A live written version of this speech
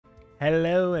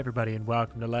Hello everybody and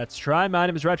welcome to Let's Try. My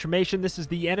name is Retromation. This is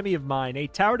The Enemy of Mine, a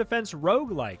tower defense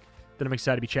roguelike that I'm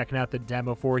excited to be checking out the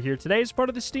demo for here today as part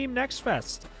of the Steam Next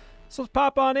Fest. So let's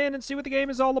pop on in and see what the game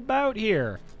is all about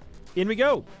here. In we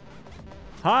go.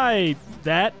 Hi,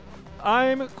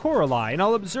 I'm Coralie, and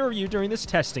I'll observe you during this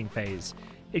testing phase.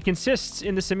 It consists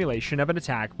in the simulation of an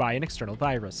attack by an external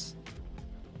virus.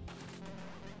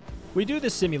 We do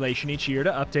this simulation each year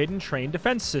to update and train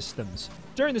defense systems.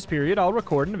 During this period, I'll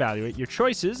record and evaluate your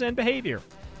choices and behavior.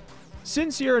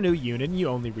 Since you're a new unit and you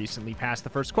only recently passed the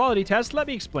first quality test, let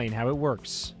me explain how it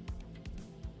works.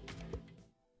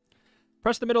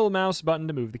 Press the middle mouse button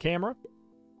to move the camera.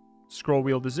 Scroll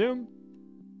wheel to zoom.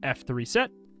 F to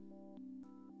reset.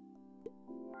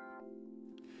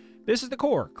 This is the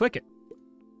core. Click it.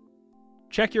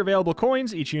 Check your available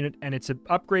coins. Each unit and its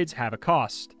upgrades have a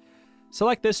cost.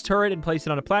 Select this turret and place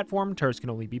it on a platform. Turrets can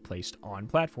only be placed on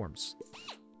platforms.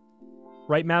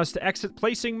 Right mouse to exit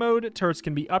placing mode. Turrets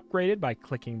can be upgraded by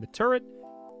clicking the turret.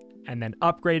 And then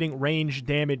upgrading range,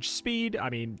 damage, speed.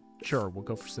 Sure, we'll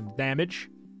go for some damage.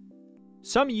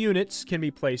 Some units can be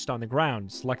placed on the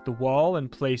ground. Select the wall and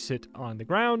place it on the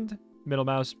ground. Middle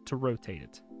mouse to rotate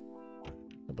it.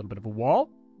 A little bit of a wall.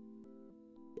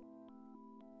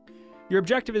 Your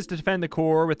objective is to defend the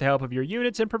core with the help of your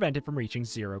units and prevent it from reaching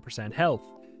 0% health.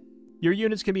 Your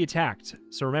units can be attacked,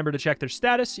 so remember to check their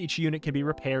status. Each unit can be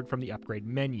repaired from the upgrade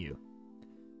menu.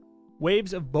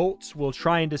 Waves of bolts will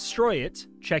try and destroy it.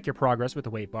 Check your progress with the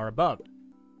wave bar above.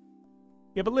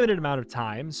 You have a limited amount of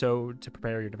time, so to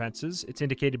prepare your defenses, it's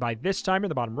indicated by this timer in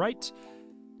the bottom right.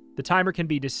 The timer can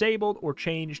be disabled or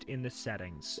changed in the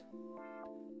settings.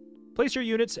 Place your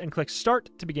units and click Start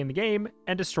to begin the game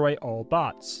and destroy all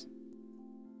bots.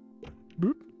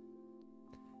 Boop.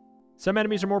 Some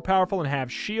enemies are more powerful and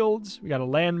have shields. We got a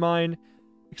landmine.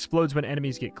 Explodes when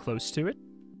enemies get close to it.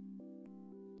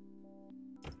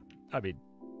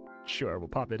 Sure, we'll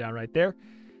pop it down right there.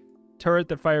 Turret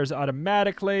that fires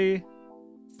automatically.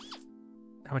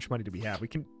 How much money do we have? We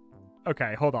can...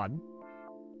 Okay, hold on.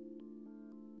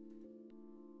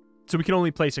 So we can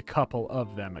only place a couple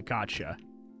of them. Gotcha.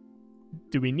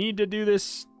 Do we need to do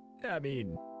this? Maybe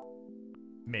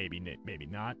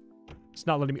not. It's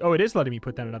not letting me... Oh, it is letting me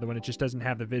put down another one. It just doesn't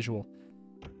have the visual.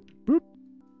 Boop.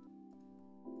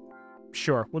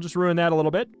 Sure. We'll just ruin that a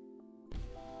little bit.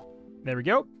 There we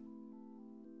go.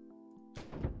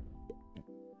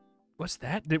 What's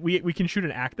that? We can shoot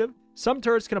an active? Some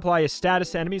turrets can apply a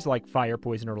status to enemies like fire,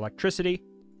 poison, or electricity.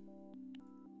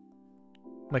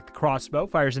 Like the crossbow.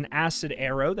 Fires an acid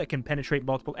arrow that can penetrate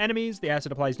multiple enemies. The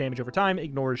acid applies damage over time.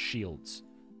 Ignores shields.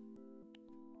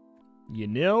 You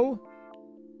know...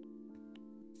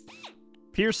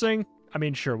 Piercing.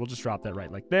 Sure, we'll just drop that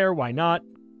right like there. Why not?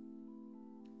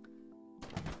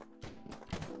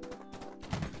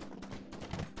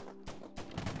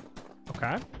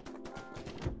 Okay.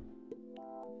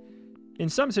 In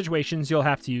some situations, you'll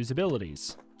have to use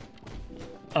abilities.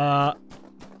 This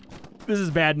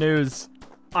is bad news.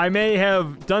 I may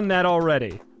have done that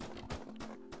already.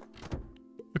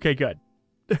 Okay, good.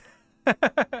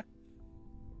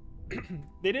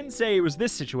 They didn't say it was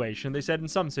this situation. They said in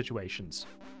some situations.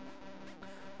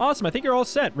 Awesome. I think you're all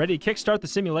set. Ready to kickstart the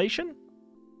simulation?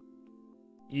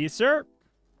 Yes, sir.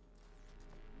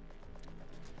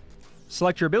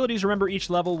 Select your abilities. Remember, each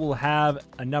level will have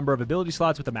a number of ability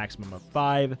slots with a maximum of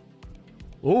 5.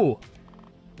 Ooh.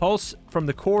 Pulse from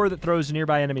the core that throws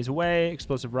nearby enemies away.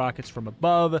 Explosive rockets from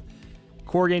above.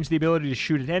 Core gains the ability to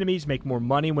shoot at enemies, make more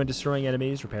money when destroying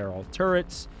enemies, repair all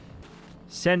turrets.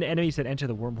 Send enemies that enter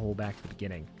the wormhole back to the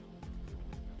beginning.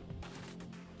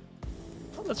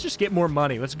 Well, let's just get more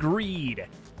money. Let's greed.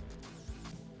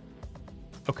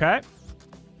 Okay.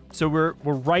 So we're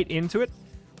right into it.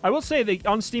 I will say that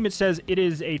on Steam it says it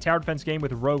is a tower defense game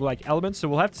with roguelike elements, so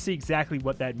we'll have to see exactly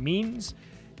what that means.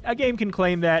 A game can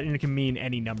claim that, and it can mean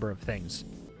any number of things.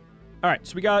 All right,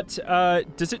 so we got...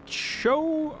 does it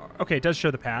show... Okay, it does show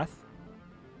the path.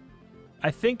 I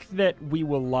think that we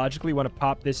will logically want to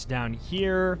pop this down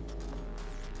here.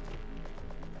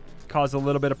 Cause a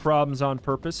little bit of problems on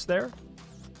purpose there.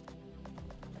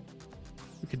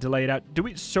 We could delay it out.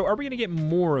 So are we going to get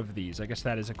more of these? I guess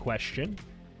that is a question.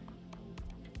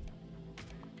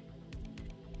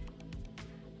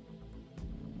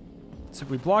 So if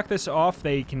we block this off,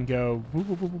 they can go... Boop,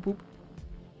 boop, boop, boop, boop.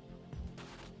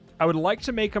 I would like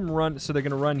to make them run... So they're going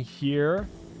to run here.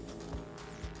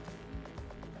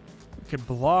 Could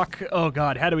block. Oh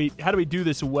god, how do we do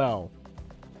this well?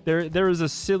 There is a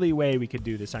silly way we could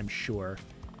do this, I'm sure.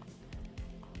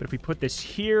 But if we put this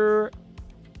here,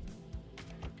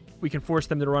 we can force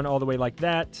them to run all the way like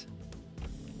that.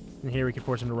 And here we can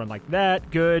force him to run like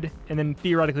that. Good. And then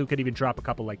theoretically we could even drop a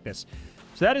couple like this.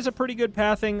 So that is a pretty good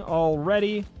pathing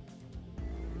already.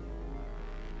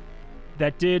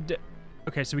 That did...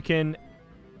 Okay, so we can...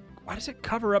 Why does it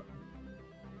cover up...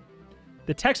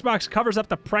 The text box covers up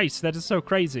the price. That is so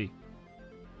crazy.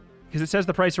 Because it says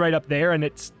the price right up there, and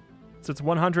it's... So it's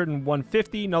 100 and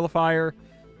 150. Nullifier.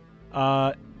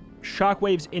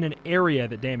 Shockwaves in an area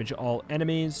that damage all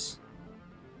enemies.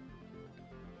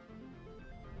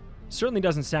 Certainly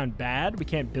doesn't sound bad. We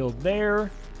can't build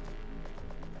there.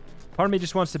 Part of me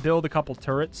just wants to build a couple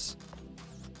turrets.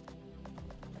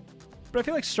 But I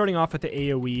feel like starting off with the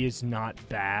AoE is not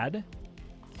bad.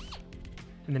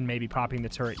 And then maybe popping the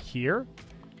turret here.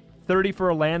 30 for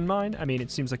a landmine. I mean,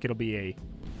 it seems like it'll be a...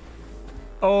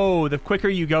 Oh, the quicker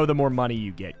you go, the more money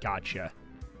you get. Gotcha.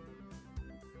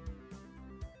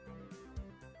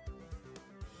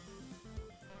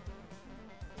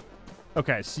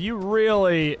 Okay, so you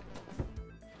really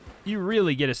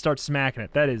get to start smacking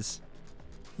it. That is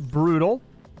brutal.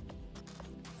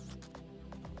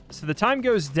 So the time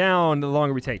goes down the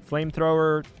longer we take.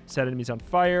 Flamethrower, set enemies on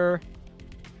fire.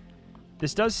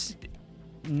 This does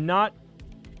not...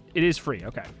 It is free,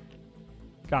 okay.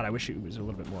 God, I wish it was a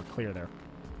little bit more clear there.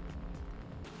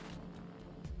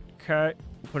 Okay,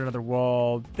 put another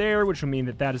wall there, which will mean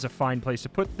that that is a fine place to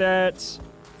put that.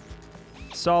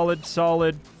 Solid,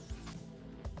 solid.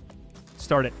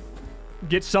 Start it.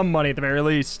 Get some money at the very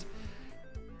least.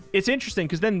 It's interesting,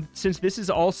 because then, since this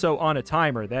is also on a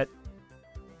timer, that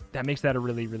makes that a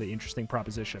really, really interesting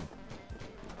proposition.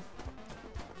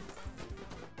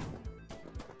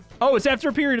 Oh, it's after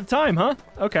a period of time, huh?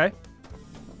 Okay.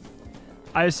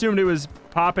 I assumed it was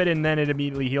pop it and then it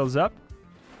immediately heals up.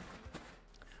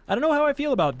 I don't know how I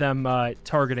feel about them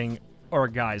targeting our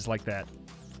guys like that.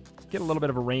 Get a little bit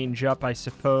of a range up, I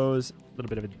suppose. A little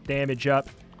bit of a damage up.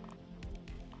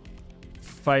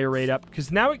 Fire rate up. Because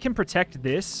now it can protect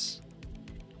this.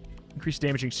 Increase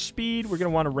damaging speed. We're going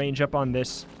to want to range up on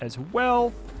this as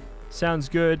well. Sounds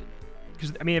good.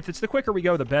 Because, I mean, if it's the quicker we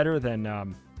go, the better, then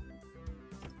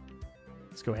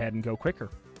let's go ahead and go quicker.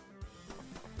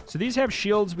 So these have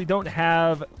shields. We don't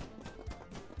have...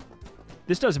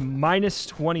 This does minus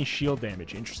 20 shield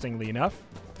damage, interestingly enough.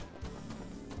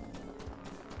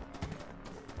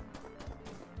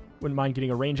 Wouldn't mind getting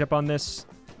a range up on this.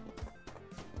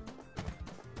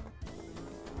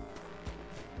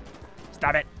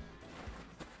 Stop it.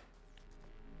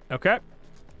 Okay.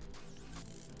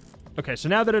 Okay, so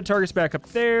now that our target's back up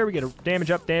there, we get a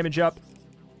damage up, damage up.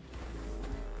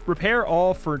 Repair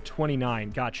all for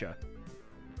 29. Gotcha.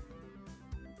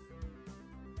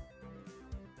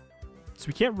 So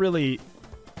we can't really...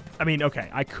 I mean, okay,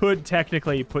 I could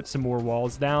technically put some more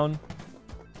walls down.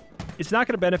 It's not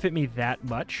going to benefit me that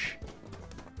much.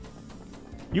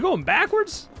 You going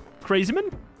backwards,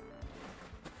 Crazyman?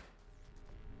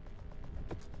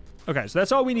 Okay, so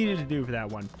that's all we needed to do for that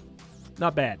one.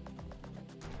 Not bad.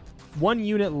 1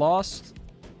 unit lost.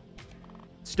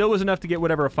 Still was enough to get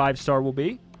whatever a 5-star will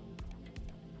be.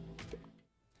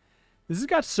 This has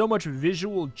got so much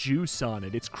visual juice on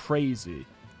it. It's crazy.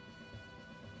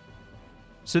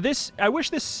 So this, I wish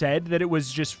this said that it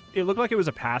was just, it looked like it was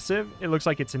a passive. It looks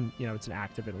like it's an, it's an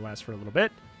active. It'll last for a little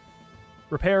bit.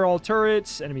 Repair all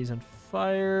turrets. Enemies on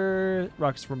fire.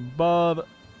 Rockets from above.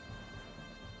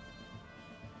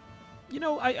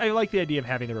 I like the idea of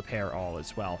having the repair all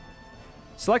as well.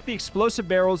 Select the explosive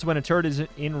barrels when a turret is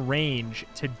in range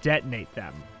to detonate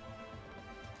them.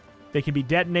 They can be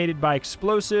detonated by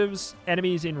explosives.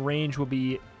 Enemies in range will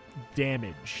be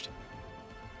damaged.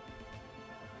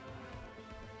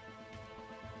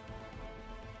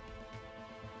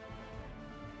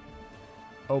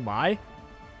 Oh my.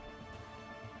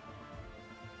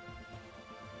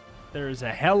 There's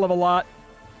a hell of a lot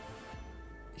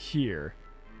here.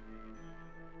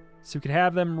 So we could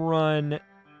have them run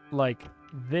like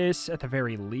this at the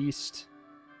very least.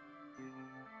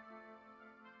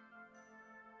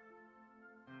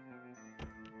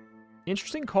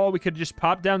 Interesting call. We could just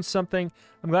pop down something.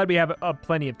 I'm glad we have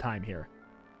plenty of time here.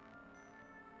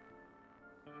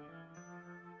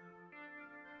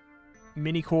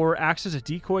 Mini core acts as a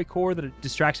decoy core that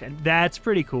distracts, and that's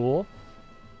pretty cool.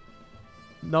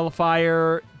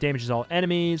 Nullifier damages all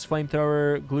enemies.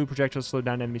 Flamethrower, glue projectiles slow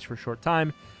down enemies for a short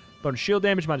time. Bonus shield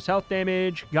damage, minus health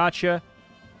damage. Gotcha.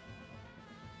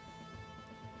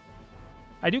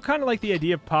 I do kind of like the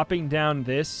idea of popping down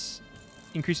this,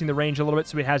 increasing the range a little bit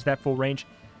so it has that full range.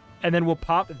 And then we'll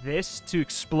pop this to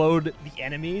explode the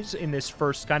enemies in this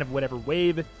first kind of whatever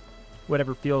wave,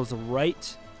 whatever feels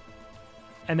right.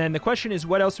 And then the question is,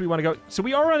 what else do we want to go? So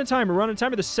we are on a timer. We're on a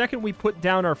timer the second we put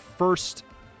down our first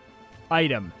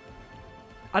item.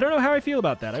 I don't know how I feel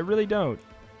about that. I really don't.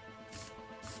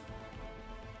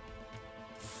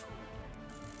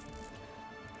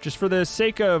 Just for the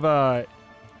sake of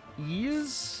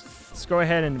ease, let's go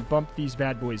ahead and bump these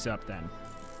bad boys up then.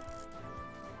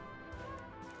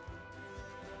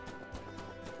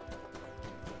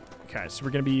 Okay, so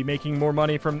we're going to be making more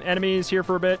money from enemies here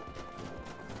for a bit.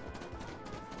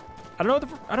 I don't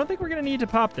know. I don't think we're going to need to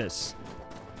pop this.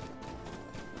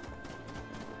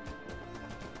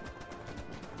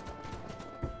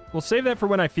 We'll save that for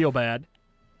when I feel bad.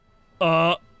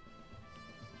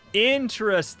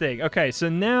 Interesting. Okay, so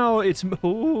now it's...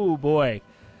 Oh, boy.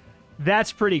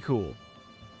 That's pretty cool.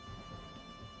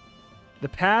 The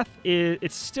path is...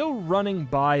 It's still running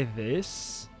by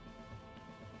this.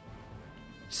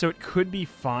 So it could be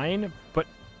fine, but...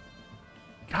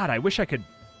 God, I wish I could...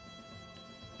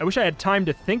 I wish I had time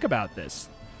to think about this.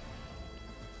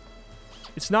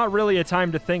 It's not really a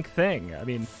time to think thing. I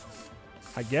mean,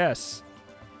 I guess.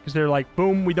 Because they're like,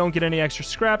 boom, we don't get any extra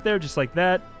scrap there, just like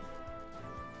that.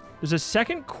 There's a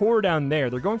second core down there.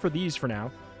 They're going for these for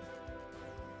now.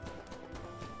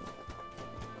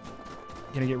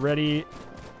 Gonna get ready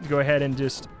to go ahead and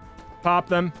just pop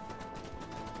them.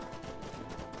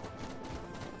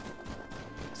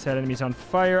 Set enemies on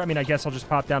fire. I mean, I guess I'll just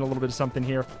pop down a little bit of something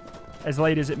here. As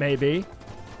late as it may be.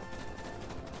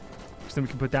 So then we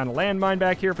can put down a landmine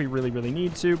back here if we really, really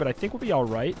need to. But I think we'll be all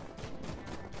right.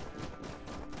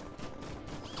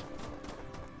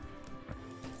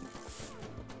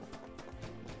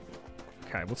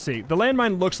 Okay, we'll see. The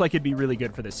landmine looks like it'd be really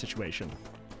good for this situation.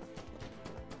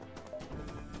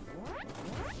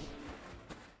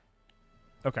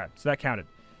 Okay, so that counted.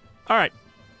 All right.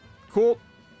 Cool.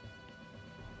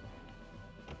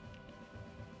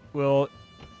 We'll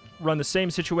run the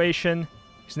same situation.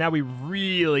 Because now we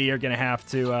really are going to have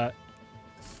to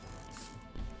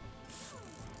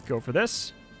go for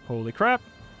this. Holy crap.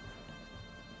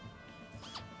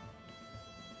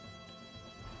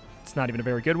 It's not even a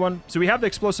very good one. So we have the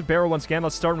explosive barrel once again.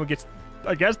 Let's start and we'll get,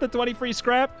 I guess, the 20 free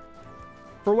scrap.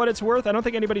 For what it's worth. I don't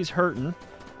think anybody's hurting.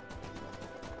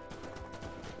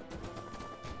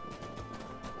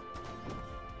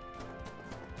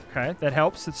 Okay, that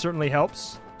helps. It certainly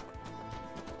helps.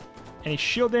 Any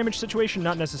shield damage situation?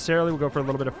 Not necessarily. We'll go for a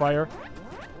little bit of fire.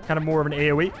 Kind of more of an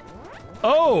AoE.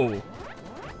 Oh!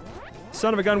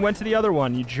 Son of a gun went to the other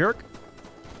one, you jerk.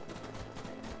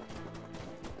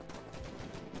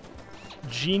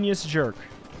 Genius jerk.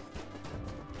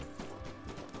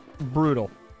 Brutal.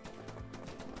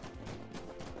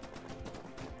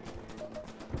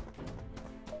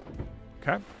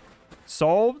 Okay.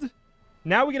 Solved.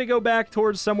 Now we're going to go back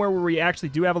towards somewhere where we actually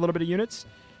do have a little bit of units.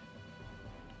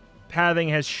 Pathing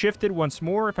has shifted once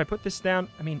more. If I put this down,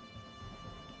 I mean...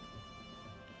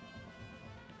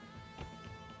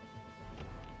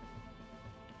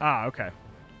 Ah, okay.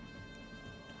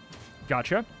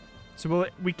 Gotcha. So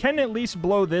we can at least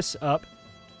blow this up.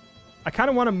 I kind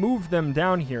of want to move them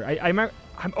down here. I'm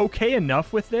okay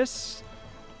enough with this.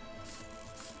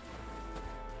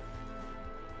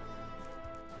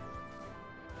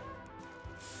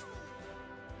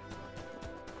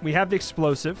 We have the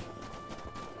explosive.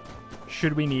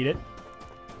 Should we need it.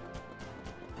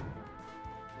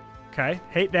 Okay.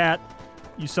 Hate that.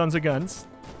 You sons of guns.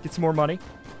 Get some more money.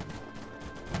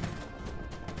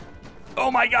 Oh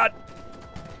my god!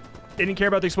 Didn't care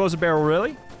about the explosive barrel,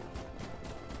 really?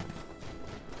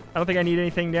 I don't think I need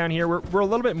anything down here. We're a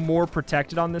little bit more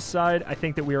protected on this side. I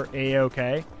think that we are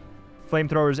A-okay.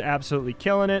 Flamethrower is absolutely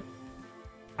killing it.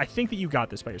 I think that you got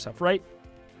this by yourself, right?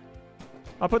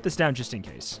 I'll put this down just in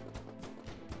case.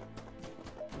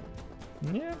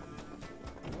 Yeah.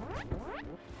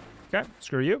 Okay,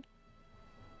 screw you.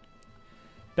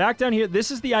 Back down here,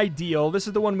 this is the ideal. This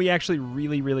is the one we actually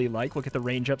really, really like. We'll get the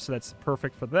range up, so that's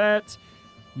perfect for that.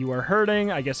 You are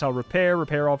hurting. I guess I'll repair.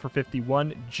 Repair all for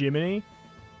 51. Jiminy.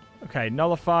 Okay,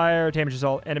 nullifier. Damages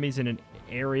all enemies in an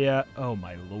area. Oh,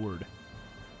 my lord.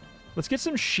 Let's get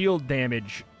some shield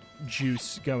damage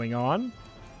juice going on.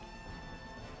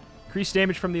 Increased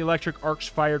damage from the electric arcs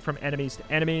fired from enemies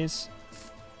to enemies.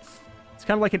 It's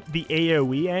kind of like the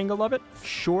AoE angle of it.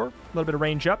 Sure. A little bit of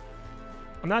range up.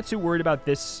 I'm not too worried about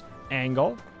this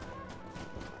angle.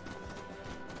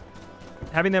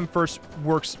 Having them first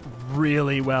works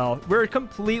really well. We're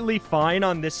completely fine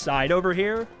on this side over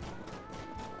here.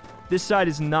 This side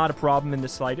is not a problem in the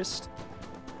slightest.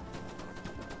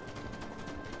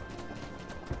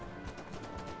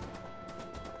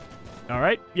 All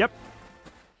right. Yep.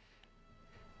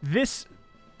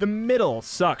 The middle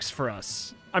sucks for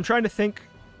us. I'm trying to think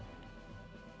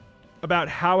about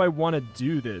how I want to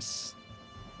do this.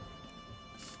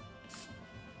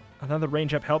 Another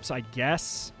range up helps, I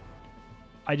guess.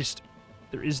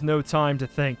 There is no time to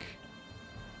think.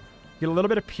 Get a little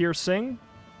bit of piercing.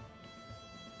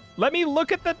 Let me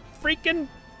look at the freaking...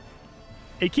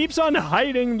 It keeps on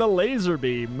hiding the laser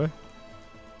beam.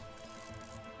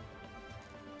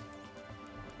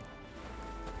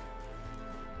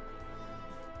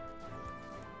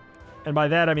 And by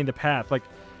that, I mean the path. Like,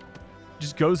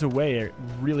 just goes away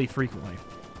really frequently.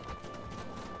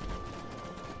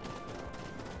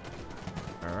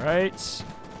 All right.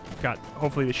 Got,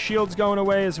 hopefully, the shield's going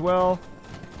away as well.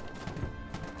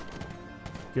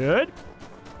 Good.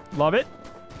 Love it.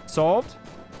 Solved.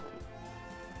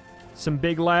 Some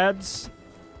big lads.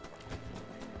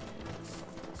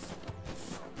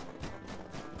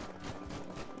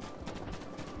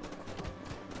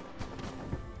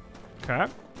 Okay.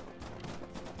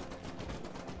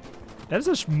 That is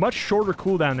a much shorter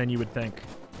cooldown than you would think.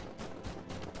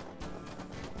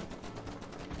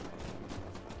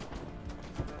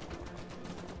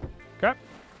 Okay.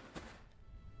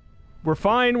 We're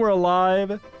fine. We're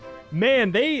alive.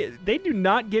 Man, they do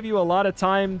not give you a lot of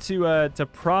time to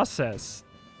process.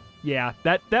 Yeah,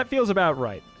 that feels about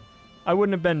right. I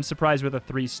wouldn't have been surprised with a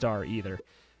 3-star either.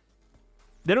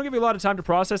 They don't give you a lot of time to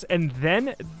process, and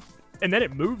then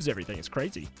it moves everything. It's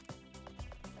crazy.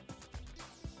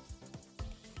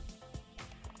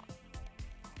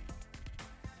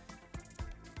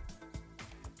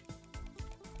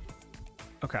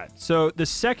 Okay, so the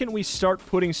second we start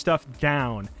putting stuff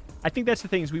down, I think that's the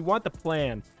thing, is we want the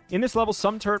plan. In this level,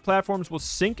 some turret platforms will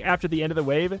sink after the end of the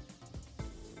wave.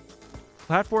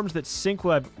 Platforms that sink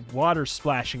will have water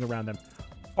splashing around them.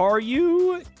 Are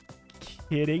you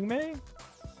kidding me?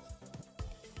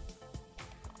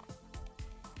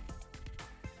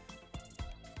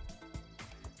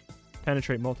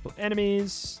 Penetrate multiple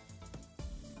enemies.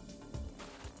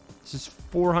 This is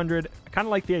 400. I kind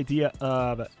of like the idea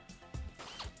of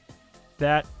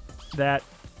that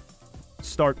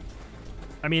start.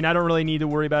 I mean, I don't really need to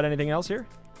worry about anything else here.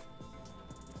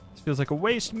 This feels like a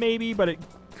waste, maybe, but it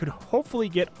could hopefully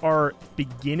get our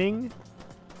beginning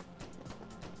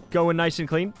going nice and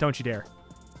clean. Don't you dare.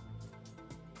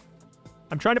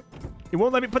 I'm trying to... It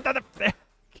won't let me put that in the... It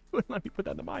wouldn't let me put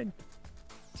that in the mine.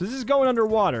 So this is going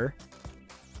underwater.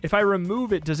 If I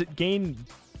remove it, does it gain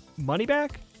money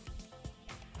back?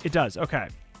 It does. Okay.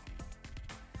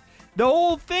 The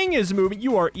whole thing is moving.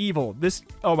 You are evil. This...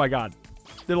 Oh, my God.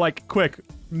 They're like, quick,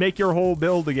 make your whole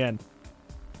build again.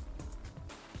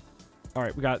 All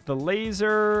right, we got the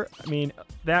laser. I mean,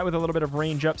 that with a little bit of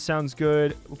range up sounds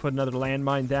good. We'll put another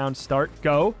landmine down. Start.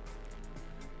 Go.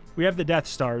 We have the Death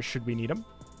Stars, should we need them.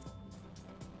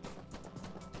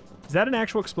 Is that an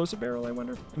actual explosive barrel, I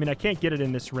wonder? I mean, I can't get it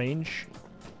in this range,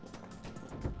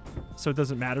 so it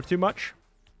doesn't matter too much.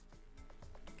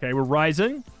 Okay, we're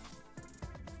rising.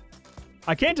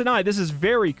 I can't deny this is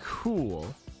very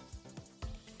cool.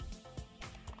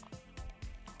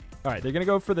 All right, they're going to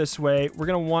go for this way. We're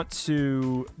going to want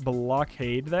to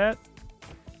blockade that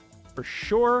for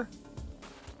sure.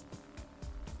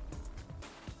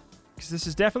 Because this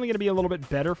is definitely going to be a little bit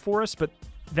better for us, but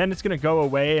then it's going to go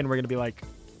away and we're going to be like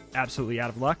absolutely out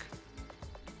of luck.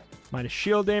 Minus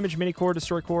shield damage, mini core,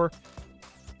 destroy core.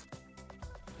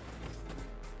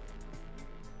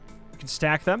 We can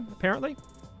stack them, apparently.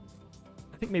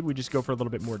 I think maybe we just go for a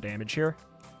little bit more damage here.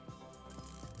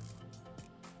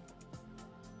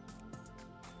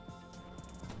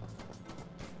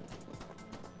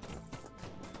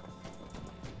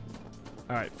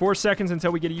 All right, 4 seconds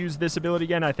until we get to use this ability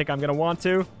again. I think I'm going to want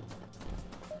to.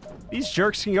 These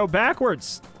jerks can go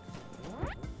backwards.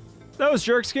 Those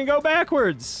jerks can go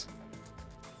backwards.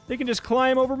 They can just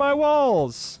climb over my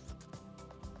walls.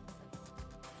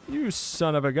 You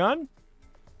son of a gun.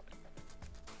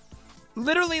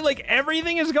 Literally, like,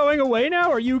 everything is going away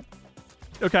now? Are you...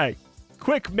 Okay.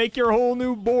 Quick, make your whole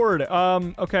new board.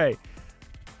 Okay.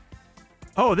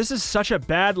 Oh, this is such a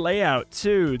bad layout,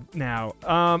 too,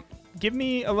 now. Give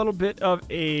me a little bit of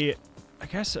a, I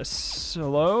guess, a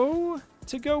slow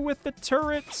to go with the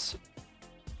turrets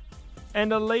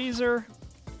and a laser.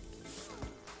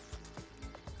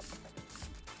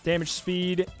 Damage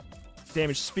speed.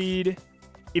 Damage speed.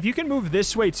 If you can move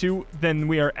this way, too, then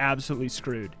we are absolutely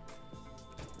screwed.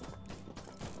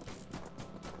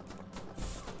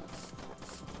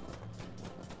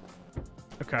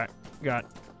 Okay. Got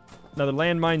another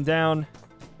landmine down.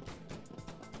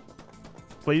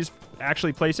 Please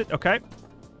actually place it. Okay.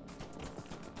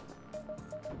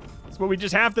 That's what we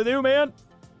just have to do, man.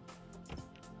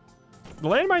 The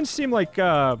landmines seem like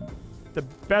the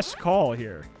best call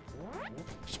here.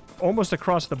 Just almost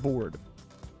across the board.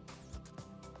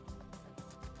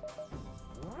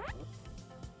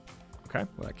 Okay,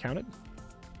 well, that counted.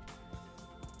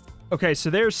 Okay, so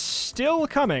they're still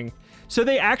coming. So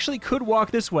they actually could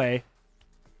walk this way,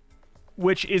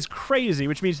 which is crazy,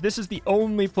 which means this is the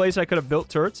only place I could have built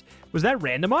turrets. Was that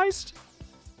randomized?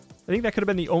 I think that could have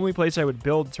been the only place I would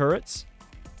build turrets.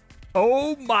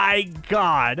 Oh my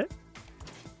god.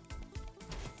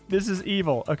 This is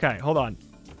evil. Okay, hold on.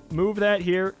 Move that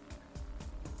here.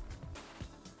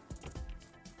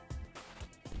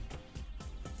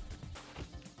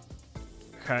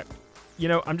 Okay. You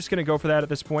know, I'm just going to go for that at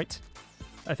this point.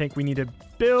 I think we need to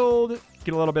build,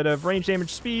 get a little bit of range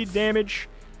damage, speed damage.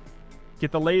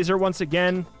 Get the laser once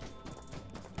again.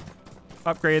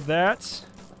 Upgrade that.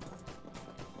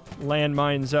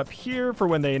 Landmines up here for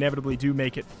when they inevitably do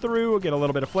make it through. We'll get a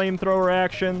little bit of flamethrower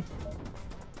action.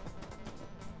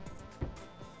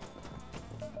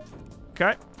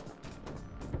 Okay.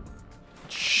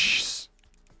 Jeez.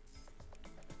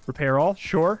 Repair all?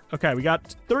 Sure. Okay, we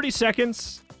got 30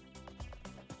 seconds.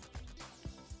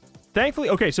 Thankfully,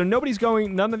 okay, so nobody's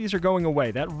going, none of these are going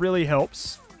away. That really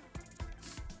helps.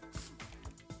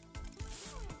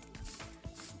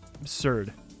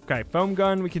 Absurd. Okay, foam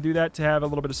gun, we can do that to have a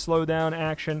little bit of slowdown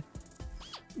action.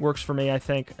 Works for me, I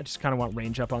think. I just kind of want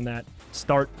range up on that.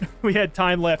 Start. We had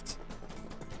time left.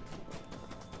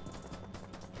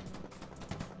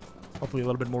 Hopefully a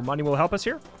little bit more money will help us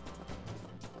here.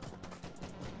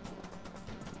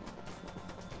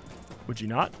 Would you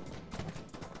not?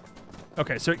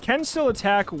 Okay, so it can still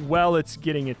attack while it's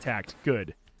getting attacked.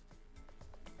 Good.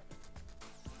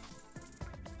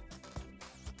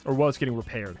 Or while it's getting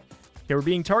repaired. Okay, we're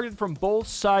being targeted from both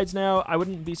sides now. I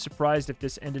wouldn't be surprised if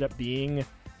this ended up being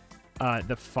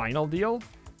the final deal.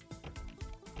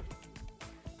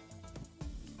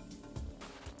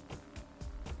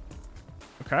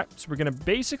 Okay, so we're going to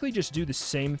basically just do the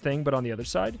same thing, but on the other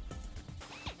side.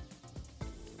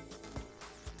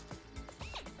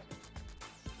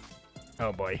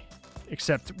 Oh boy.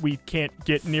 Except we can't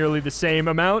get nearly the same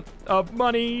amount of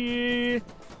money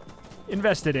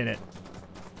invested in it.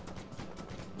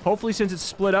 Hopefully, since it's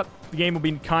split up, the game will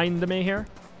be kind to me here.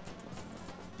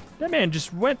 That man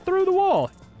just went through the wall.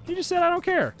 He just said, I don't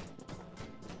care.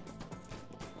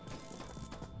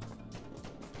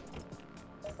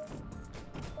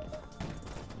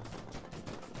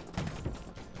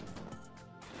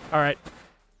 All right.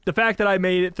 The fact that I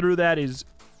made it through that is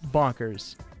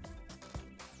bonkers.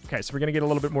 Okay, so we're going to get a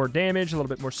little bit more damage, a little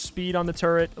bit more speed on the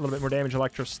turret, a little bit more damage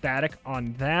electrostatic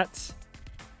on that.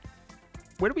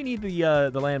 Where do we need the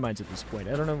landmines at this point?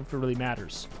 I don't know if it really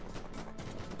matters.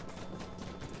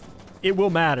 It will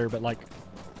matter, but, like,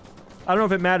 I don't know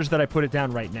if it matters that I put it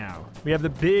down right now. We have the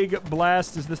big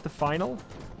blast. Is this the final?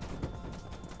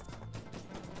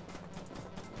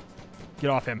 Get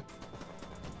off him.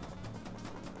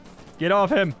 Get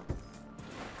off him.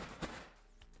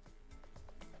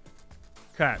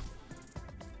 Okay.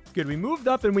 Good. We moved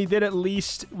up and we did at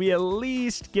least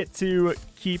get to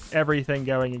keep everything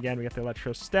going again. We got the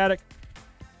electrostatic.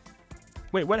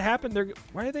 Wait, what happened?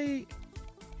 Why are they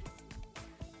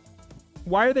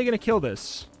going to kill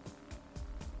this?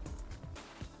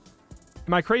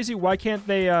 Am I crazy? Why can't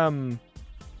they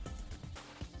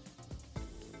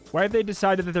why have they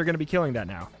decided that they're going to be killing that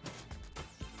now?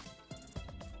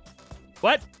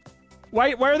 What?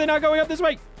 Why are they not going up this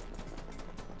way?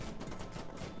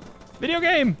 Video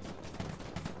game!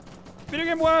 Video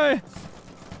game, why?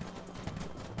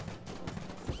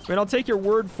 I mean, I'll take your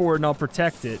word for it and I'll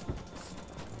protect it.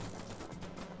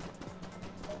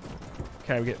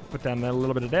 Okay, we put down a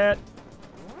little bit of that.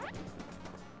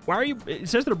 Why are you... It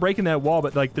says they're breaking that wall,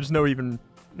 but, like, there's no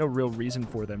real reason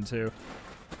for them to.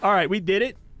 All right, we did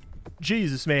it.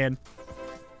 Jesus, man.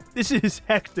 This is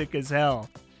hectic as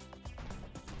hell.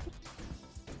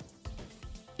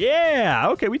 Yeah,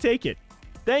 okay, we take it.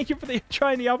 Thank you for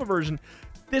trying the alpha version.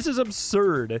 This is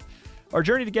absurd. Our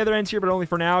journey together ends here, but only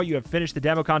for now. You have finished the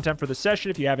demo content for the session.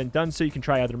 If you haven't done so, you can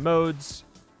try other modes.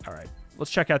 All right,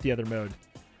 let's check out the other mode.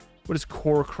 What is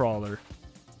Core Crawler?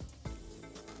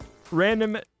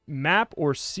 Random map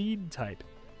or seed type.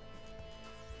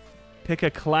 Pick a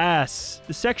class.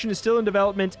 The section is still in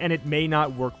development, and it may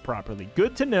not work properly.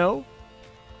 Good to know.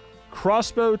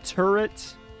 Crossbow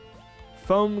turret.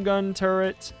 Foam gun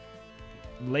turret.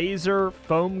 Laser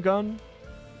foam gun.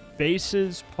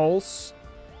 Bases pulse.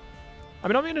 I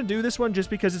mean, I'm going to do this one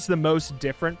just because it's the most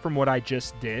different from what I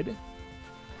just did.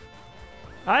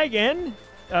 Hi again.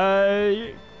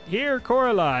 Here,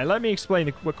 Coralie. Let me explain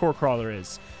what Core Crawler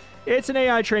is. It's an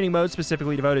AI training mode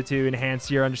specifically devoted to enhance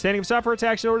your understanding of software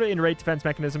attacks in order to iterate defense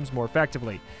mechanisms more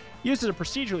effectively. Uses a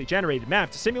procedurally generated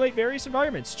map to simulate various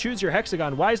environments. Choose your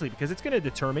hexagon wisely because it's going to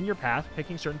determine your path.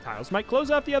 Picking certain tiles might close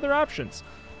off the other options.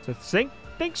 So think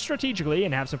strategically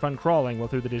and have some fun crawling while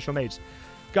through the digital maze.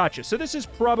 Gotcha. So this is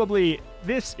probably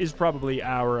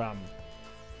our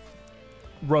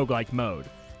roguelike mode.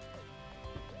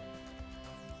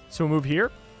 So we'll move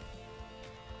here.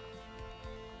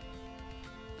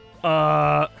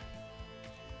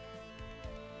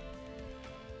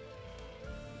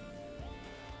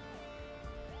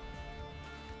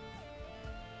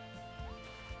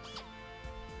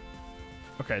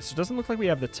 Okay, so it doesn't look like we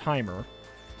have the timer.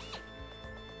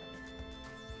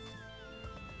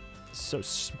 It's so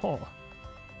small.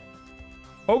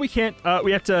 Oh, we can't.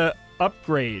 We have to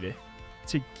upgrade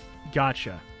to.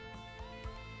 Gotcha.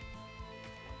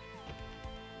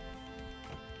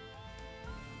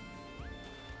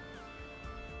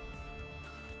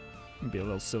 Be a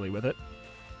little silly with it.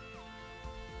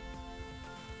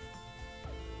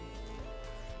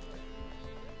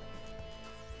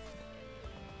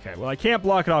 Okay, well, I can't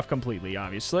block it off completely,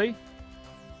 obviously.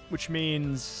 Which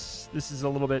means this is a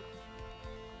little bit...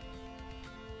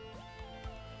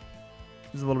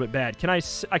 This is a little bit bad.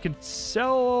 I can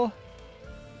sell...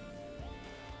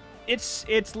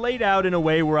 It's laid out in a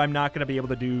way where I'm not going to be able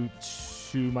to do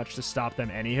too much to stop them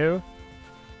anywho.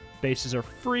 Bases are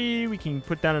free. We can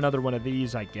put down another one of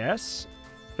these, I guess.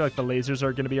 I feel like the lasers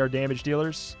are going to be our damage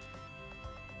dealers.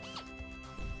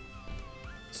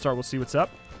 Start, we'll see what's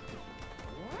up.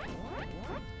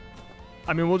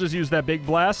 I mean, we'll just use that big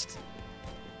blast.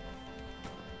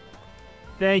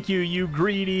 Thank you, you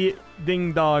greedy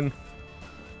ding-dong.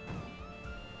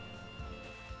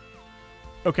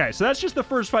 Okay, so that's just the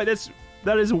first fight.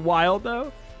 That is wild,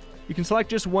 though. You can select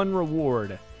just one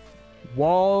reward.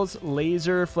 Walls,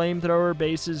 laser, flamethrower,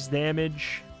 bases,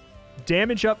 damage.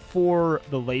 Damage up for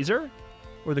the laser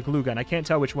or the glue gun. I can't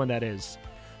tell which one that is.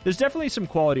 There's definitely some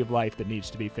quality of life that needs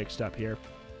to be fixed up here.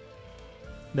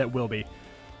 That will be.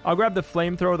 I'll grab the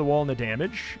flamethrower, the wall, and the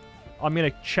damage. I'm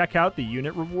going to check out the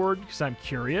unit reward because I'm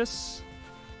curious.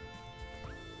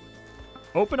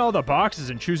 Open all the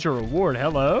boxes and choose your reward.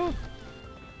 Hello?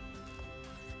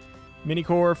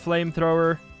 Mini-core,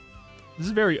 flamethrower. This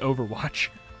is very Overwatch,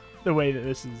 the way that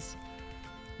this is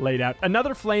laid out.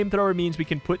 Another flamethrower means we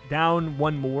can put down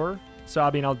one more. So, I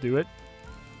mean, I'll do it.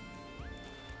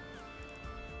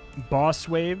 Boss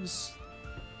waves.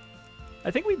 I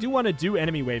think we do want to do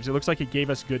enemy waves. It looks like it gave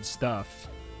us good stuff.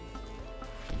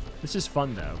 This is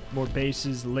fun, though. More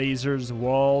bases, lasers,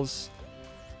 walls.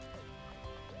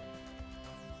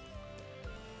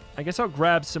 I guess I'll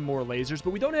grab some more lasers,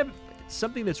 but we don't have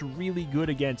something that's really good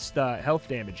against health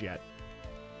damage yet.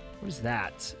 What is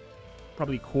that?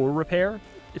 Probably core repair.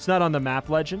 It's not on the map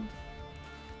legend.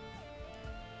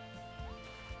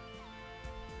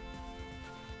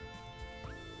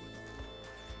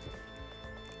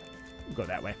 We'll go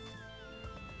that way.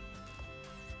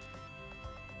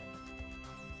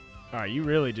 All right, you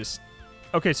really just...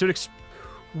 Okay, so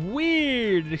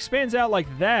weird. It expands out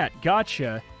like that.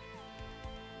 Gotcha.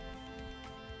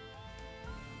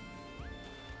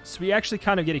 So we actually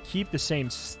kind of get to keep the same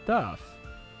stuff.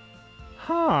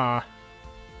 Huh.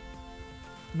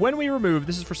 When we remove,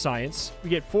 this is for science, we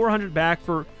get 400 back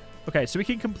for... Okay, so we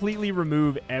can completely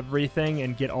remove everything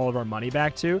and get all of our money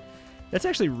back too. That's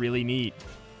actually really neat.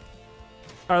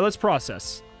 All right, let's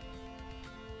process.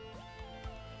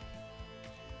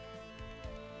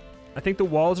 I think the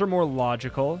walls are more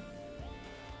logical.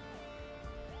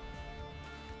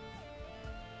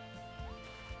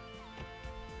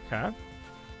 Okay.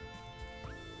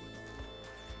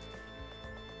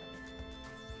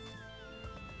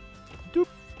 Doop,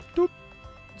 doop.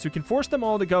 So we can force them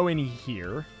all to go in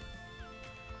here.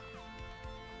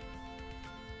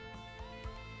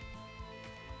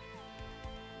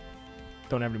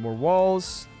 Don't have any more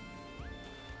walls.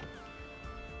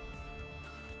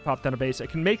 Pop down a base. I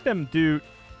can make them do...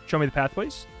 Show me the path,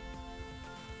 please.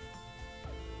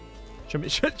 Show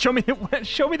me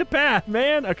the path,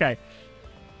 man. Okay.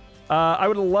 I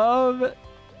would love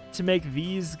to make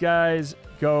these guys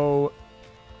go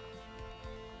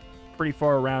pretty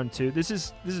far around too. This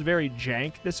is very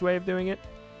jank, this way of doing it.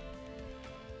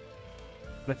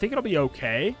 But I think it'll be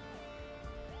okay.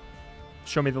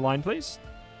 Show me the line, please.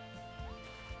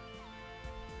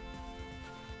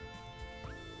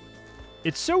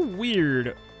 It's so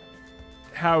weird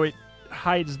how it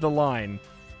hides the line.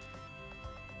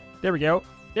 There we go.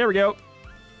 There we go.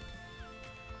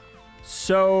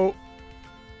 So,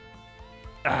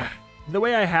 The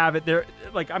way I have it, there,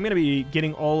 like, I'm going to be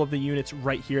getting all of the units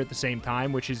right here at the same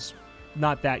time, which is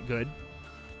not that good.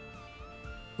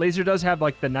 Laser does have,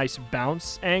 like, the nice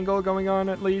bounce angle going on,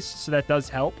 at least, so that does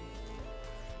help.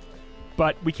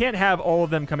 But we can't have all of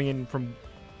them coming in from,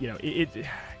 you know,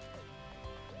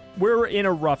 we're in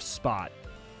a rough spot,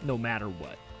 no matter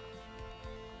what.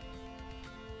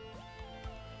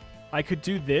 I could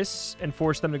do this and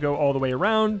force them to go all the way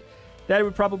around. That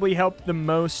would probably help the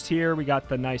most here. We got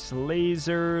the nice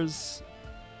lasers.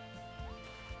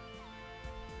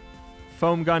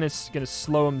 Foam gun is going to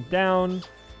slow them down.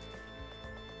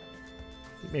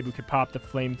 Maybe we could pop the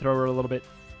flamethrower a little bit.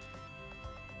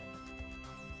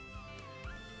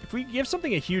 If we give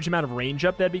something a huge amount of range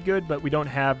up, that'd be good, but we don't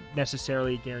have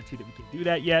necessarily a guarantee that we can do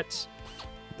that yet.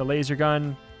 The laser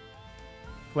gun.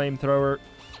 Flamethrower.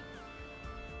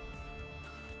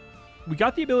 We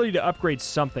got the ability to upgrade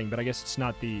something, but I guess it's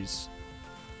not these.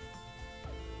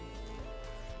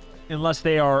 Unless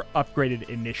they are upgraded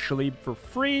initially for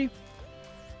free.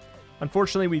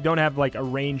 Unfortunately, we don't have like a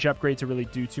range upgrade to really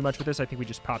do too much with this. I think we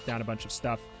just pop down a bunch of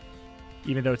stuff.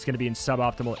 Even though it's going to be in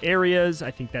suboptimal areas, I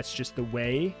think that's just the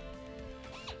way.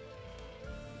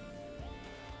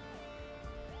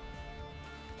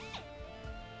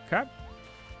 Okay.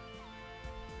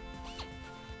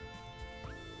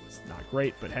 It's not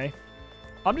great, but hey.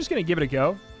 I'm just going to give it a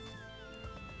go.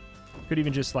 Could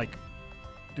even just, like,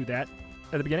 do that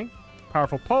at the beginning.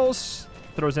 Powerful Pulse.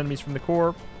 Throws enemies from the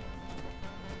core.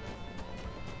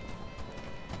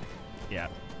 Yeah.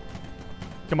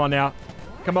 Come on now.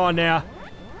 Come on now.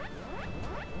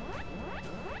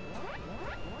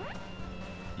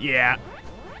 Yeah.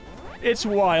 It's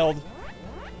wild.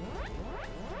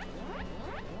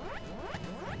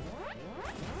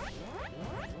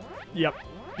 Yep.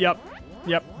 Yep.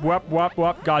 Yep. Whoop, whoop,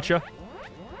 whoop. Gotcha.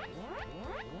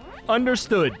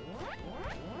 Understood.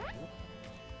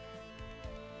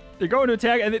 They're going to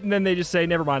attack, and then they just say,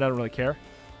 never mind, I don't really care.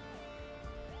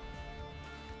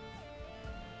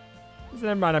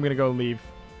 Never mind, I'm going to go leave.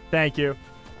 Thank you.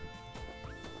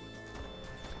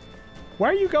 Why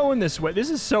are you going this way? This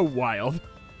is so wild.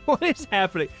 What is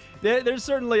happening? There's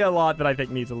certainly a lot that I think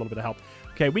needs a little bit of help.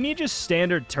 Okay, we need just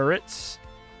standard turrets.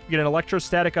 Get an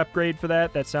electrostatic upgrade for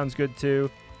that. That sounds good, too.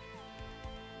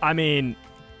 I mean,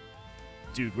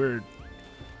 dude,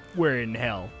 we're in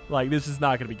hell. Like, this is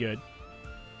not going to be good.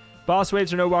 Boss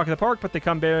waves are no walk in the park, but they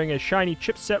come bearing a shiny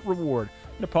chipset reward.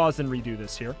 I'm going to pause and redo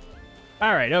this here.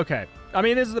 All right, okay. I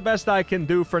mean, this is the best I can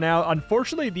do for now.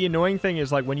 Unfortunately, the annoying thing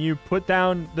is, like, when you put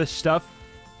down the stuff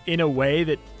in a way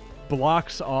that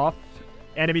blocks off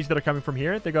enemies that are coming from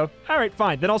here, they go, all right,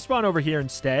 fine. Then I'll spawn over here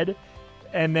instead.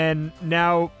 And then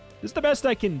now, this is the best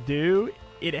I can do.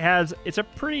 It's a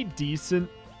pretty decent...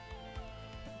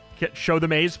 Show the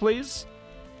maze, please.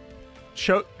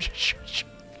 Show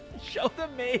the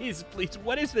maze, please.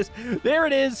 What is this? There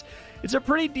it is. It's a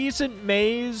pretty decent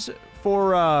maze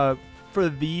for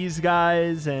these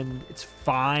guys, and it's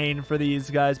fine for these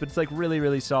guys, but it's like really,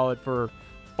 really solid for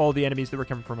all the enemies that were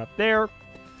coming from up there.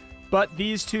 But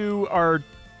these two are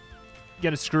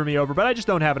going to screw me over, but I just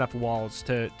don't have enough walls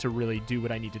to really do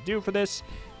what I need to do for this.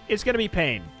 It's going to be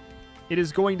pain. It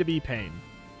is going to be pain.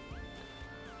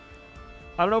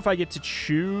 I don't know if I get to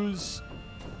choose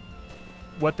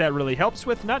what that really helps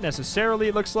with. Not necessarily,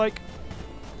 it looks like.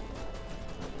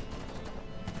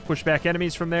 Push back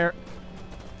enemies from there.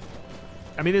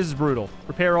 I mean, this is brutal.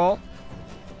 Repair all.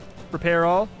 Repair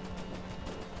all.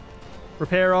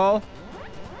 Repair all.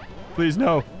 Please,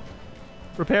 no.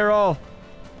 Repair all.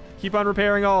 Keep on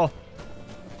repairing all.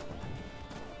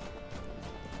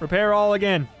 Repair all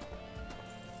again.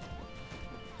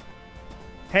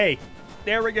 Hey,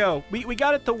 there we go. We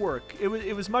got it to work.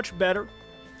 It was much better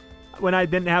when I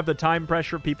didn't have the time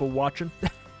pressure of people watching.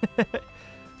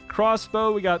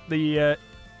 Crossbow, we got the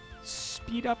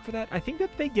speed up for that. I think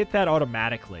that they get that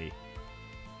automatically.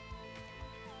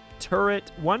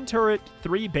 Turret, 1 turret,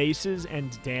 3 bases,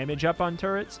 and damage up on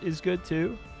turrets is good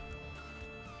too.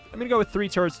 I'm going to go with 3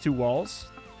 turrets, 2 walls.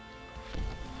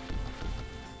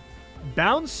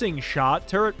 Bouncing shot.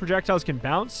 Turret projectiles can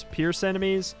bounce, pierce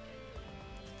enemies.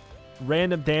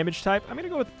 Random damage type. I'm going to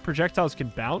go with projectiles can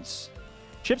bounce.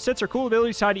 Chipsets are cool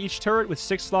abilities tied to each turret with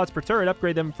 6 slots per turret.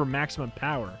 Upgrade them for maximum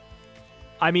power.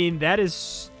 I mean, that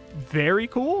is very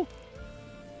cool.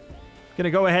 Going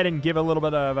to go ahead and give a little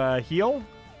bit of a heal,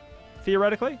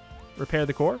 theoretically. Repair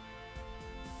the core.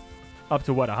 Up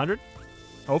to what, 100?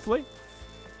 Hopefully.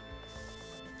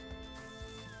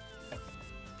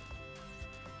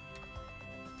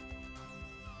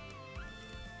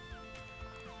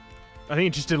 I think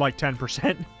it just did like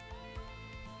 10%.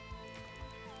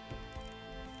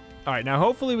 All right, now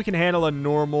hopefully we can handle a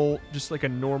normal, just like a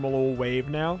normal old wave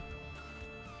now.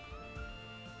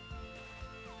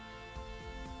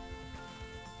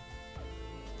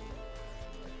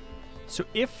 So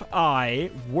if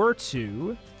I were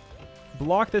to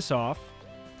block this off,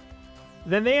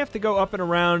 then they have to go up and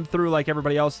around through like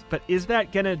everybody else. But is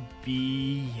that going to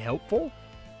be helpful?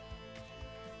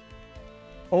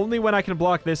 Only when I can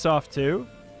block this off too?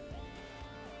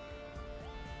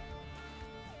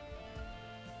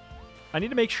 I need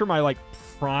to make sure my like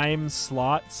prime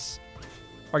slots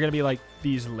are going to be like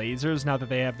these lasers now that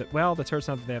they have the... Well, the turret's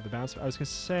not that they have the bounce. I was going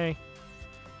to say...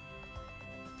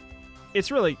 It's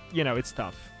really, you know, it's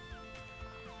tough.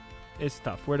 It's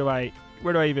tough. Where do I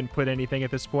even put anything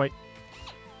at this point?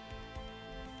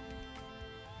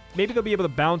 Maybe they'll be able to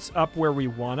bounce up where we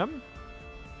want them.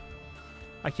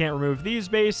 I can't remove these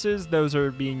bases. Those are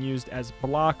being used as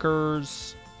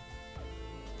blockers.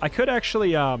 I could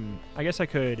actually, I guess I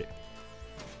could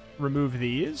remove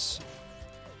these.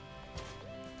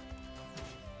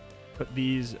 Put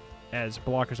these as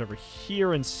blockers over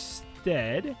here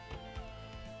instead.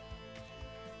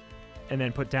 And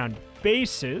then put down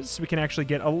bases so we can actually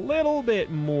get a little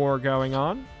bit more going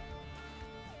on.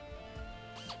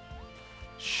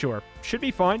 Sure. Should be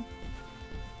fine.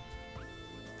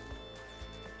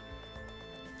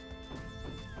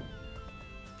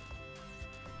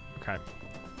 Okay.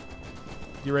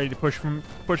 You ready to push them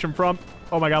from?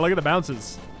 Oh my god, look at the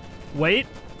bounces. Wait.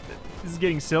 This is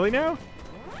getting silly now?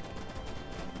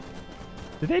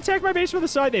 Did they attack my base from the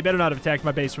side? They better not have attacked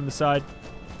my base from the side.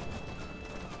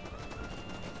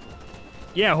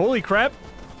 Yeah, holy crap.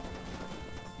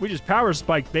 We just power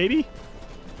spiked, baby.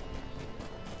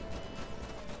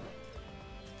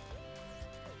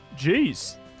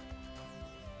 Jeez.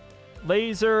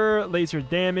 Laser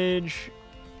damage.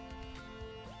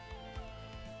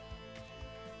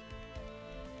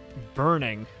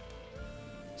 Burning.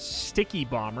 Sticky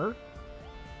bomber.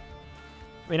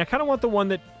 I mean, I kind of want one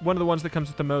of the ones that comes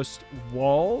with the most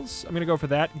walls. I'm going to go for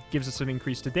that. It gives us an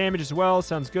increase to damage as well.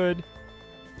 Sounds good.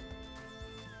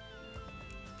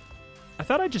 I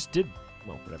thought I just did...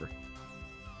 Well, whatever.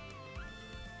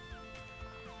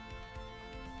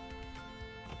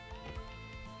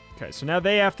 Okay, so now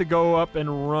they have to go up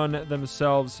and run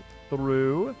themselves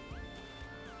through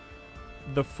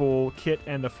the full kit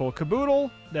and the full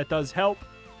caboodle. That does help.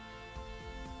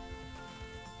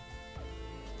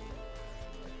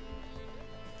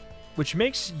 Which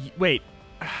makes... Wait.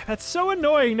 That's so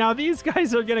annoying. Now these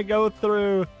guys are going to go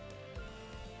through...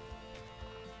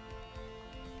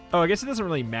 Oh, I guess it doesn't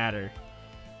really matter.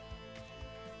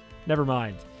 Never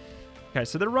mind. Okay,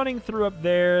 so they're running through up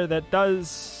there. That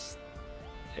does...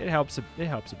 It helps a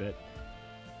bit.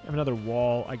 I have another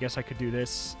wall. I guess I could do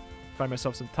this. Buy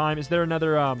myself some time. Is there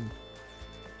another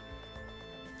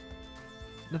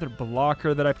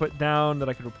blocker that I put down that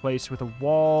I could replace with a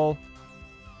wall?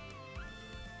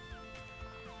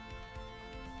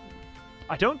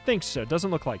 I don't think so.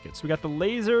 Doesn't look like it. So we got the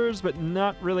lasers, but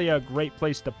not really a great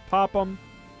place to pop them.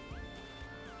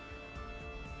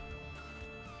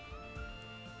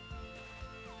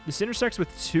 This intersects with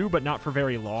 2, but not for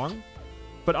very long.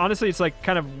 But honestly, it's like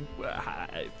kind of...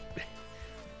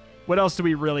 what else do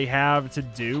we really have to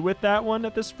do with that one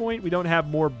at this point? We don't have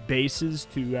more bases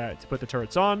to put the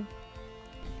turrets on.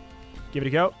 Give it a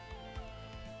go.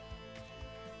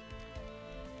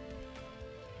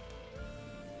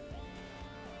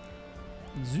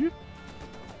 Zoop.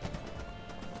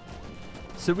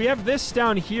 So we have this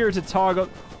down here to toggle.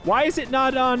 Why is it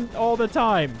not on all the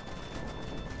time?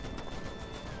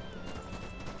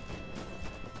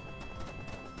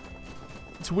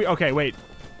 It's weird. Okay, wait.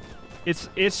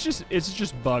 It's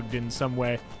just bugged in some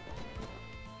way.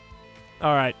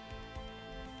 All right.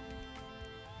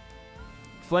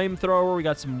 Flamethrower. We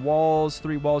got some walls.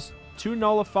 3 walls. 2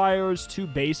 nullifiers. 2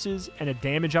 bases. And a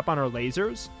damage up on our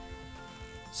lasers.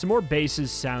 Some more bases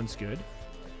sounds good.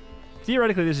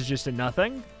 Theoretically, this is just a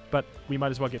nothing. But we might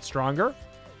as well get stronger.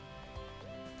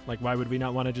 Like, why would we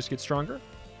not want to just get stronger?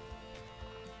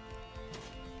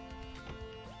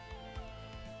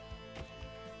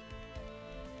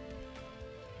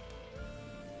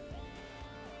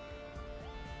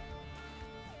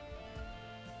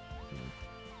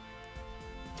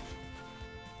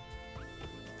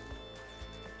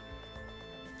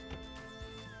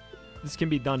 This can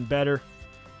be done better.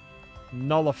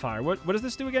 Nullifier. What does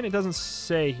this do again? It doesn't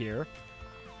say here.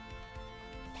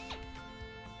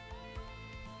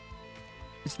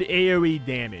 It's the AoE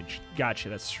damage. Gotcha,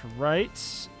 that's right.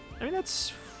 I mean,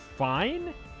 that's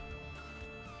fine.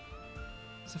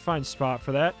 It's a fine spot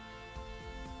for that.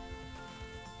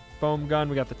 Foam gun,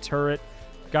 we got the turret.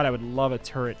 God, I would love a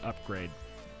turret upgrade.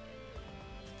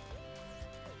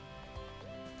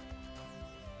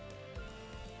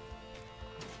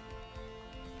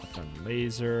 Done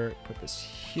laser. Put this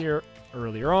here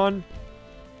earlier on.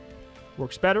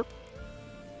 Works better.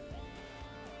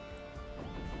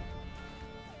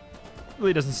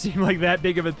 Really doesn't seem like that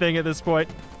big of a thing at this point.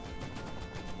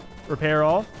 Repair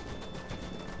all.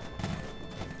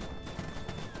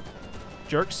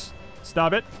 Jerks.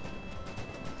 Stop it.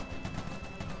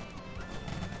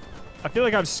 I feel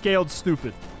like I've scaled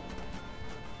stupid.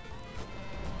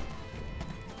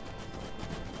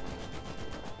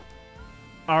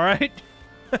 All right.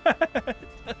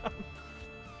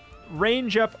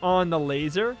 Range up on the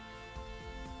laser.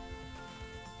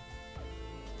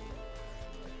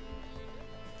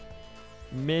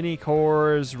 Mini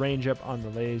cores, range up on the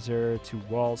laser, 2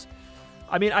 walls.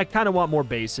 I mean, I kind of want more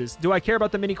bases. Do I care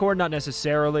about the mini core? Not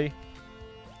necessarily.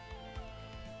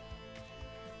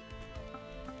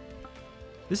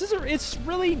 This is it's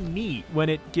really neat when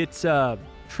it gets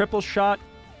triple shot.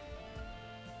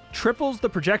 Triples the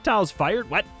projectiles fired?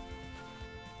 What?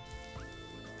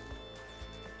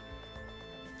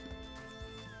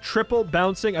 Triple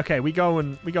bouncing. Okay, we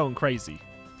going crazy.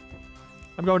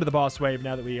 I'm going to the boss wave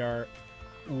now that we are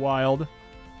wild.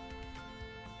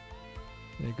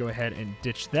 I'm gonna go ahead and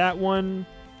ditch that one.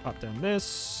 Pop down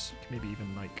this. Maybe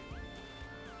even like...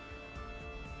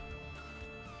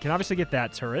 Can obviously get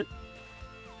that turret.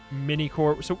 Mini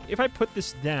core. So if I put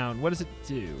this down, what does it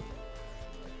do?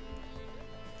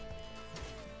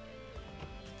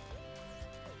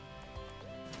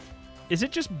 Is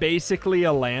it just basically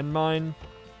a landmine?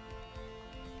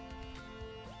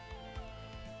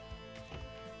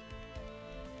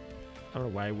 I don't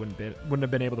know why I wouldn't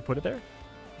have been able to put it there.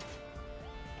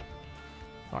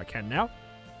 Oh, I can now.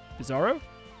 Bizarro.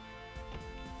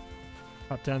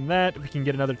 Pop down that. We can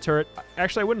get another turret.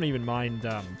 Actually, I wouldn't even mind.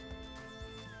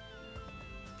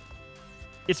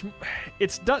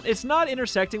 It's not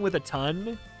intersecting with a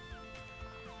ton,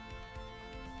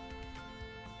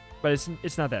 but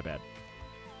it's not that bad.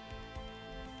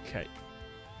 Okay.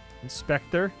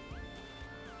 Inspector.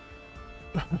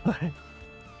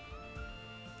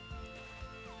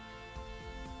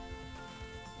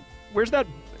 Where's that?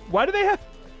 Why do they have...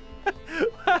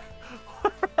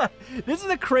 This is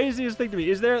the craziest thing to me.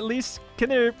 Is there at least... Can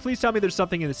there please tell me there's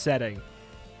something in the setting?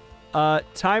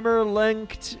 Timer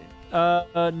length.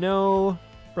 No.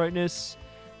 Brightness.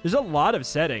 There's a lot of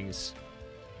settings.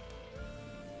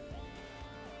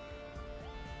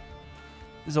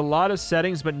 There's a lot of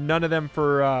settings, but none of them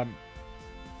for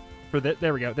that.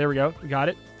 There we go. There we go. We got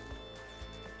it.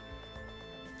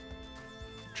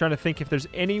 Trying to think if there's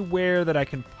anywhere that I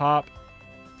can pop.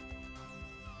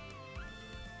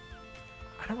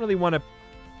 I don't really want to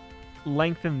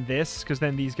lengthen this because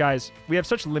then these guys, we have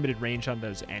such limited range on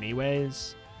those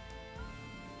anyways.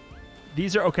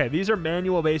 These are okay. These are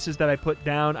manual bases that I put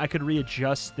down. I could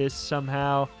readjust this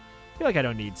somehow. I feel like I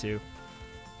don't need to.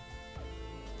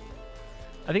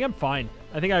 I think I'm fine.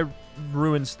 I think I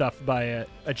ruined stuff by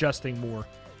adjusting more.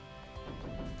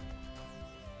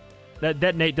 That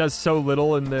detonate does so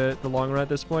little in the long run at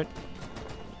this point.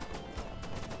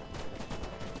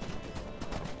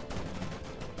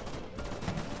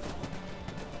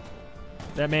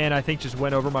 That man, I think, just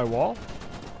went over my wall.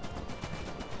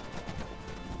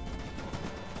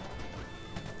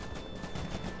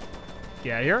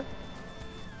 Get out of here.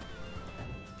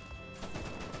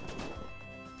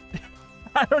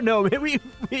 I don't know. Maybe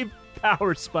we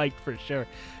power spiked for sure.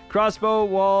 Crossbow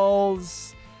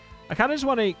walls. I kind of just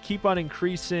want to keep on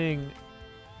increasing.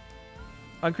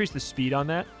 I'll increase the speed on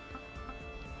that.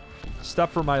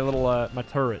 Stuff for my little my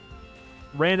turret.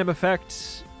 Random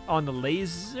effect on the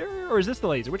laser, or is this the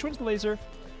laser? Which one's the laser?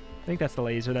 I think that's the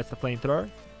laser. That's the flamethrower.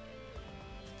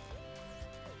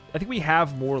 I think we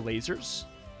have more lasers.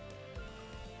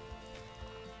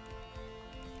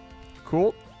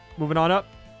 Cool. Moving on up.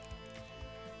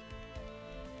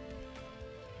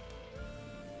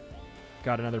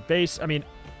 Got another base. I mean,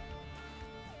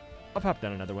 I'll pop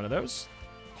down another one of those.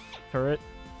 Turret.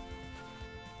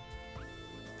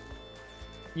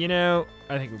 You know,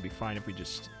 I think we'll be fine if we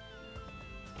just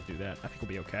do that. I think we'll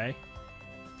be okay.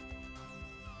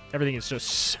 Everything is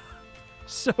just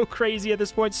so crazy at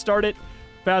this point. Start it.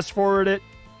 Fast forward it.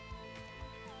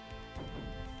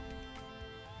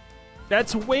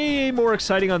 That's way more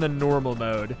exciting on the normal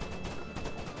mode.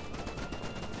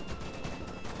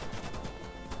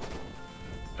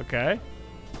 Okay.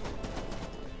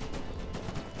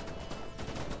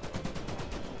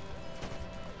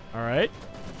 All right.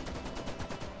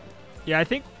 Yeah, I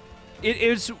think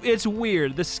It's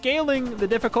weird. The scaling, the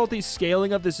difficulty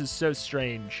scaling of this is so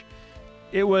strange.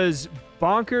 It was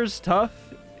bonkers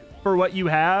tough for what you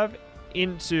have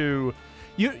into...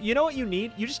 You know what you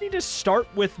need? You just need to start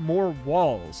with more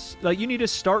walls. Like, you need to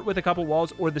start with a couple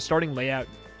walls, or the starting layout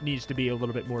needs to be a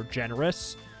little bit more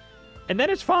generous. And then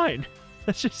it's fine.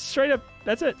 That's just straight up...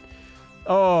 That's it.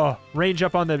 Oh, range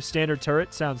up on the standard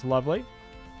turret. Sounds lovely.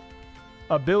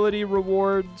 Ability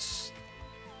rewards...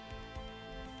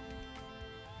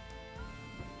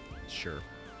 Sure.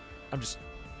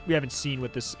 We haven't seen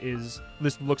what this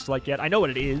looks like yet. I know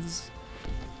what it is.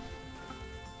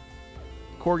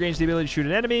 Core gains the ability to shoot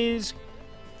at enemies.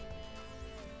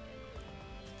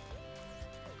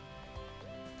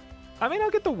 I mean,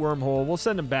 I'll get the wormhole. We'll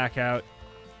send him back out.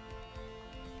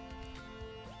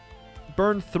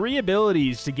 Burn 3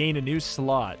 abilities to gain a new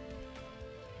slot.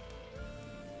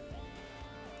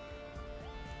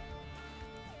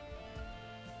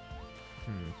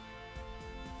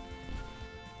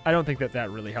 I don't think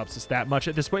that really helps us that much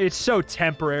at this point. It's so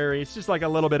temporary. It's just like a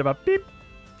little bit of a beep.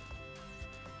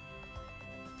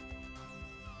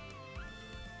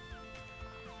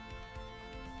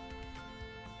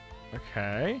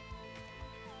 Okay.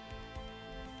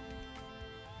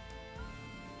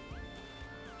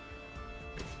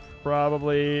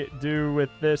 Probably do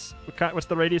with this. What's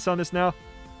the radius on this now?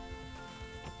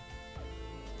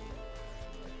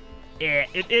 Yeah,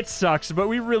 it sucks, but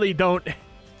we really don't...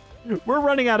 We're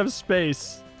running out of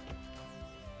space.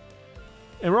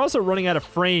 And we're also running out of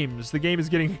frames. The game is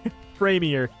getting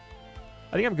framier.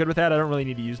 I think I'm good with that. I don't really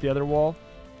need to use the other wall.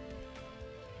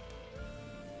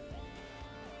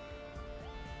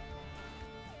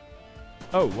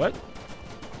 Oh, what?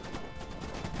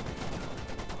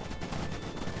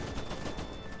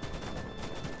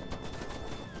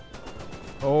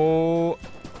 Oh,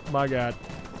 my God.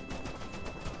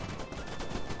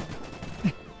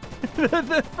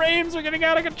 The frames are getting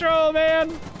out of control,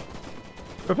 man.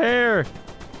 Prepare.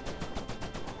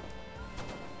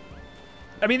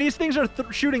 I mean, these things are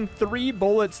shooting 3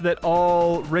 bullets that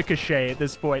all ricochet at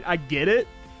this point. I get it,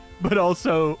 but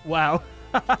also, wow.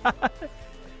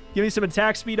 Give me some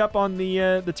attack speed up on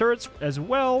the turrets as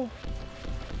well.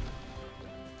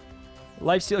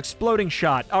 Lifesteal exploding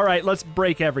shot. All right, let's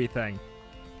break everything.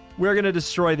 We're going to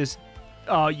destroy this.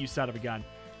 Oh, you son of a gun.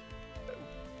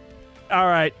 All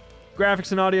right.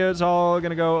 Graphics and audio is all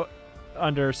going to go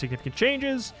under significant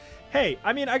changes. Hey,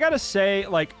 I mean, I got to say,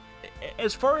 like,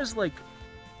 as far as, like,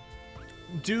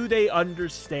 do they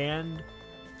understand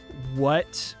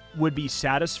what would be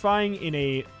satisfying in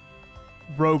a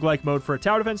roguelike mode for a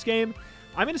tower defense game?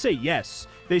 I'm going to say yes.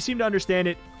 They seem to understand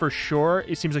it for sure.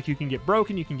 It seems like you can get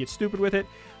broken, you can get stupid with it.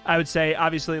 I would say,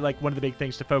 obviously, like, one of the big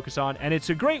things to focus on, and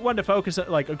it's a great one to focus on,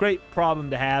 like, a great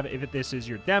problem to have if this is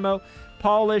your demo.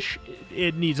 Polish,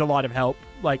 it needs a lot of help.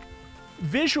 Like,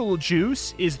 visual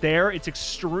juice is there. It's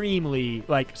extremely,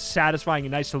 like, satisfying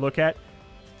and nice to look at.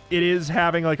 It is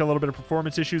having, like, a little bit of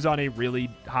performance issues on a really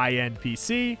high-end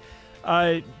PC.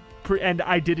 And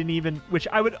I didn't even, which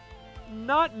I would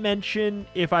not mention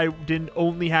if I didn't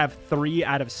only have 3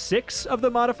 out of 6 of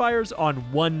the modifiers on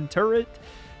one turret.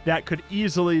 That could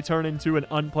easily turn into an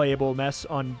unplayable mess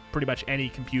on pretty much any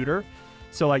computer.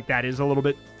 So, like, that is a little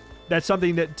bit... That's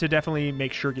something that to definitely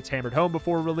make sure gets hammered home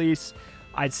before release.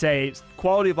 I'd say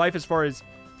quality of life as far as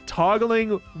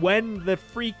toggling when the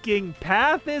freaking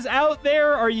path is out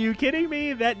there. Are you kidding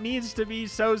me? That needs to be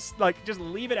so... Like, just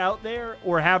leave it out there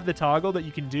or have the toggle that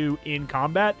you can do in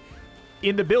combat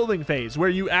in the building phase where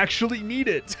you actually need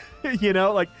it. You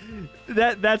know, like,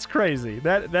 that's crazy.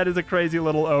 That is a crazy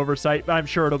little oversight. I'm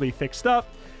sure it'll be fixed up.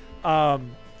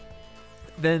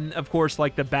 Then, of course,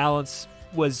 like, the balance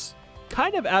was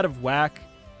kind of out of whack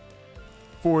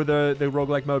for the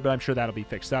roguelike mode, but I'm sure that'll be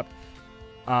fixed up.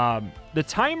 The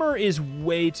timer is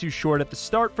way too short at the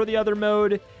start for the other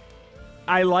mode.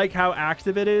 I like how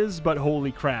active it is, but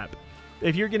holy crap.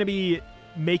 If you're going to be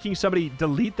making somebody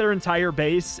delete their entire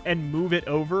base and move it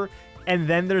over, and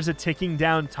then there's a ticking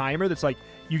down timer that's like,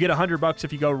 you get $100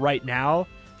 if you go right now,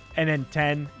 and then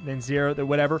 10, then 0, then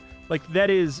whatever. Like, that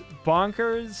is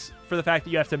bonkers for the fact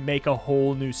that you have to make a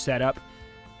whole new setup,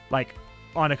 like,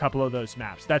 on a couple of those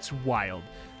maps. That's wild.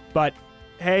 But,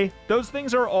 hey, those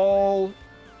things are all...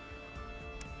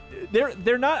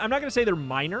 They're not... I'm not going to say they're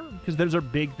minor, because those are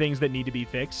big things that need to be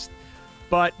fixed.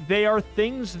 But they are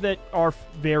things that are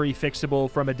very fixable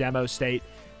from a demo state,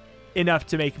 enough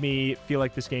to make me feel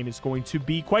like this game is going to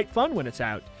be quite fun when it's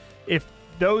out. If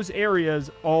those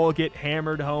areas all get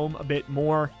hammered home a bit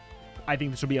more, I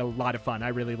think this will be a lot of fun. I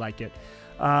really like it.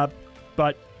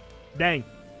 But dang.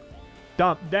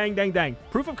 Dang.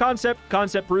 Proof of concept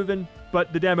proven.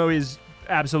 but the demo is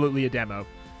absolutely a demo,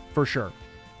 for sure.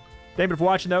 Thank you for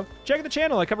watching, though. Check out the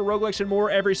channel. I cover roguelikes and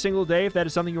more every single day. If that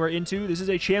is something you are into, this is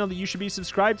a channel that you should be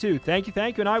subscribed to. Thank you,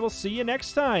 and I will see you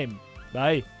next time.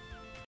 Bye.